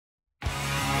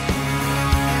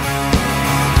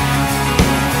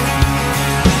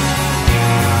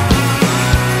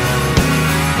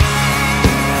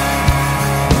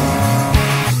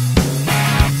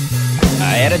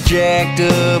jacked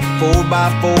up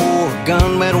 4x4,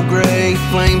 gunmetal gray,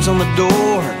 flames on the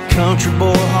door. Country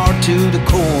boy, hard to the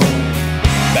core.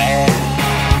 Bad.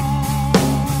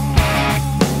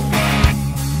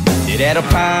 It had a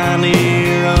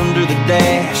Pioneer under the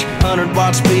dash,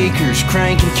 100-watt speakers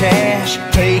cranking cash,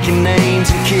 taking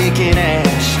names and kicking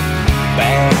ass.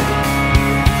 Bad.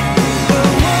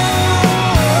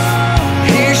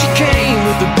 Here she came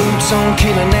with the boots on,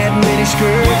 killing that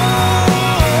miniskirt.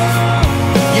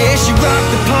 Yeah, she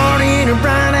rocked the party in her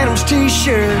Bryan Adams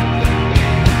t-shirt.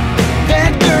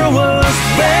 That girl was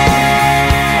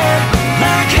bad,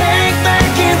 like Hank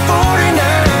back in '49.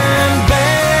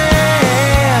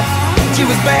 Bad. She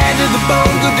was bad to the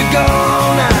bone, good to go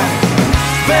all night.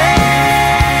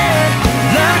 Bad,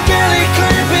 like Ellie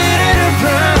Clampett in her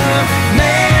prime.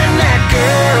 Man, that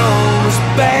girl was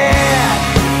bad.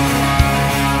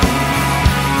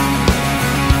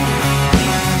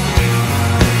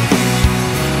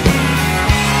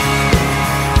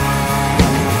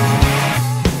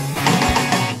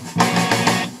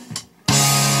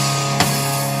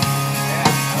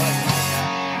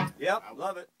 Yep,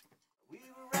 love it. We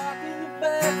were rocking the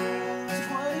backrooms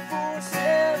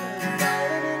 24/7,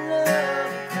 falling in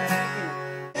love, cracking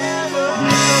ever.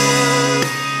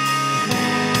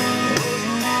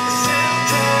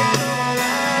 Soundtrack of our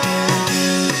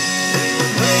lives. We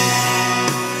were breaking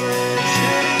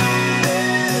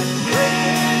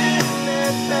in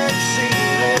that backseat.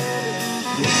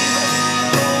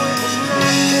 Oh, it was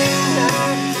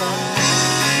 1995.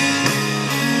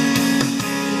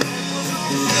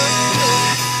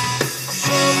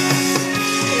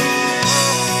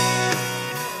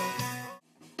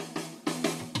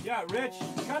 Yeah, Rich,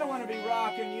 kind of want to be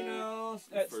rocking, you know.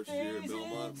 First year at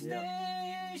Belmont. Station Where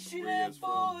you guys at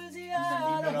from? Boise,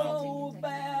 Idaho,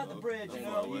 about the bridge, you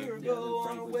know, a year ago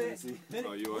on our way. Then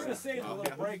Oh, you we're are? gonna sing a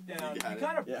little breakdown. You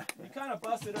got You it. kind of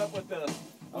busted up with the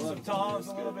some toms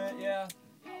a little bit, yeah.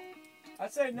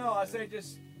 I'd say no. I'd say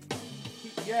just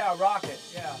yeah, rock it,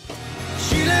 yeah.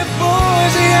 She left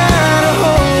Boise,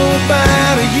 Idaho,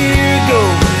 about a year ago,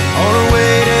 on her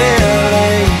way to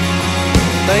LA.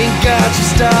 Thank God she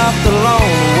stopped along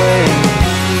the way.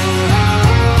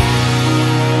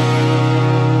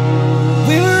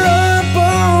 We were up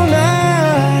all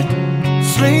night,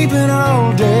 sleeping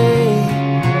all day.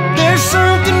 There's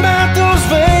something about those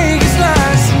Vegas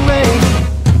lights that make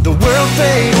the world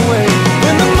fade away.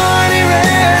 When the money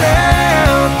ran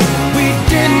out, we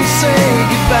didn't say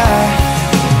goodbye.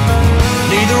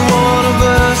 Neither one of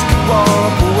us could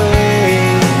walk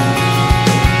away.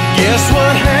 Guess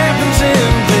what happens in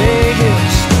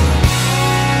Vegas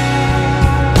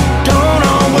don't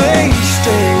always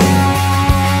stay.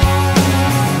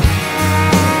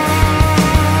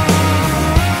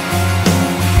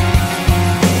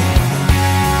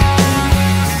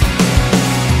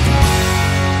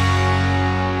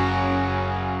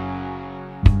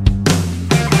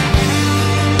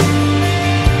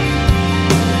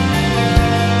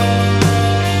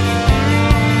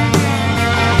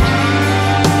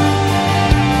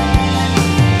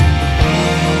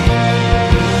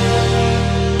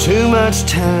 Too much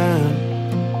time,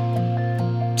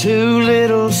 too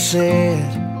little said.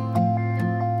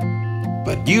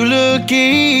 But you look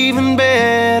even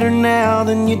better now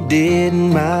than you did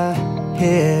in my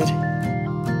head.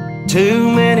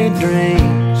 Too many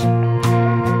dreams,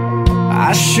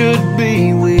 I should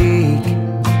be weak,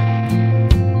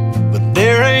 but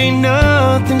there ain't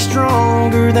nothing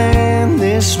stronger than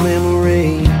this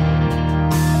memory.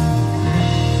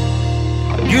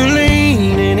 You're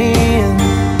leaning in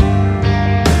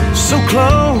so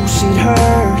close it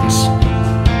hurts.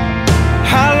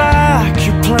 I like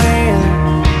your plan,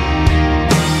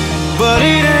 but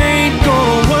it ain't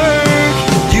gonna work.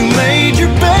 You made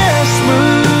your best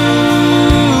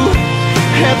move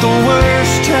at the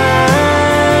worst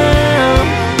time.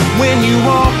 When you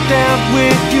walked out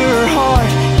with your heart,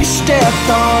 you stepped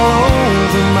all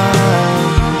over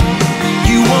mine.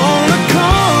 You wanna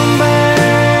come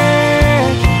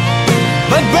back,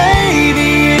 but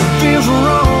baby, it feels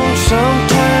wrong.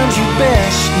 Sometimes your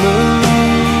best move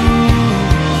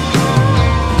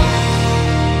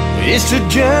is to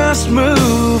just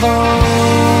move on.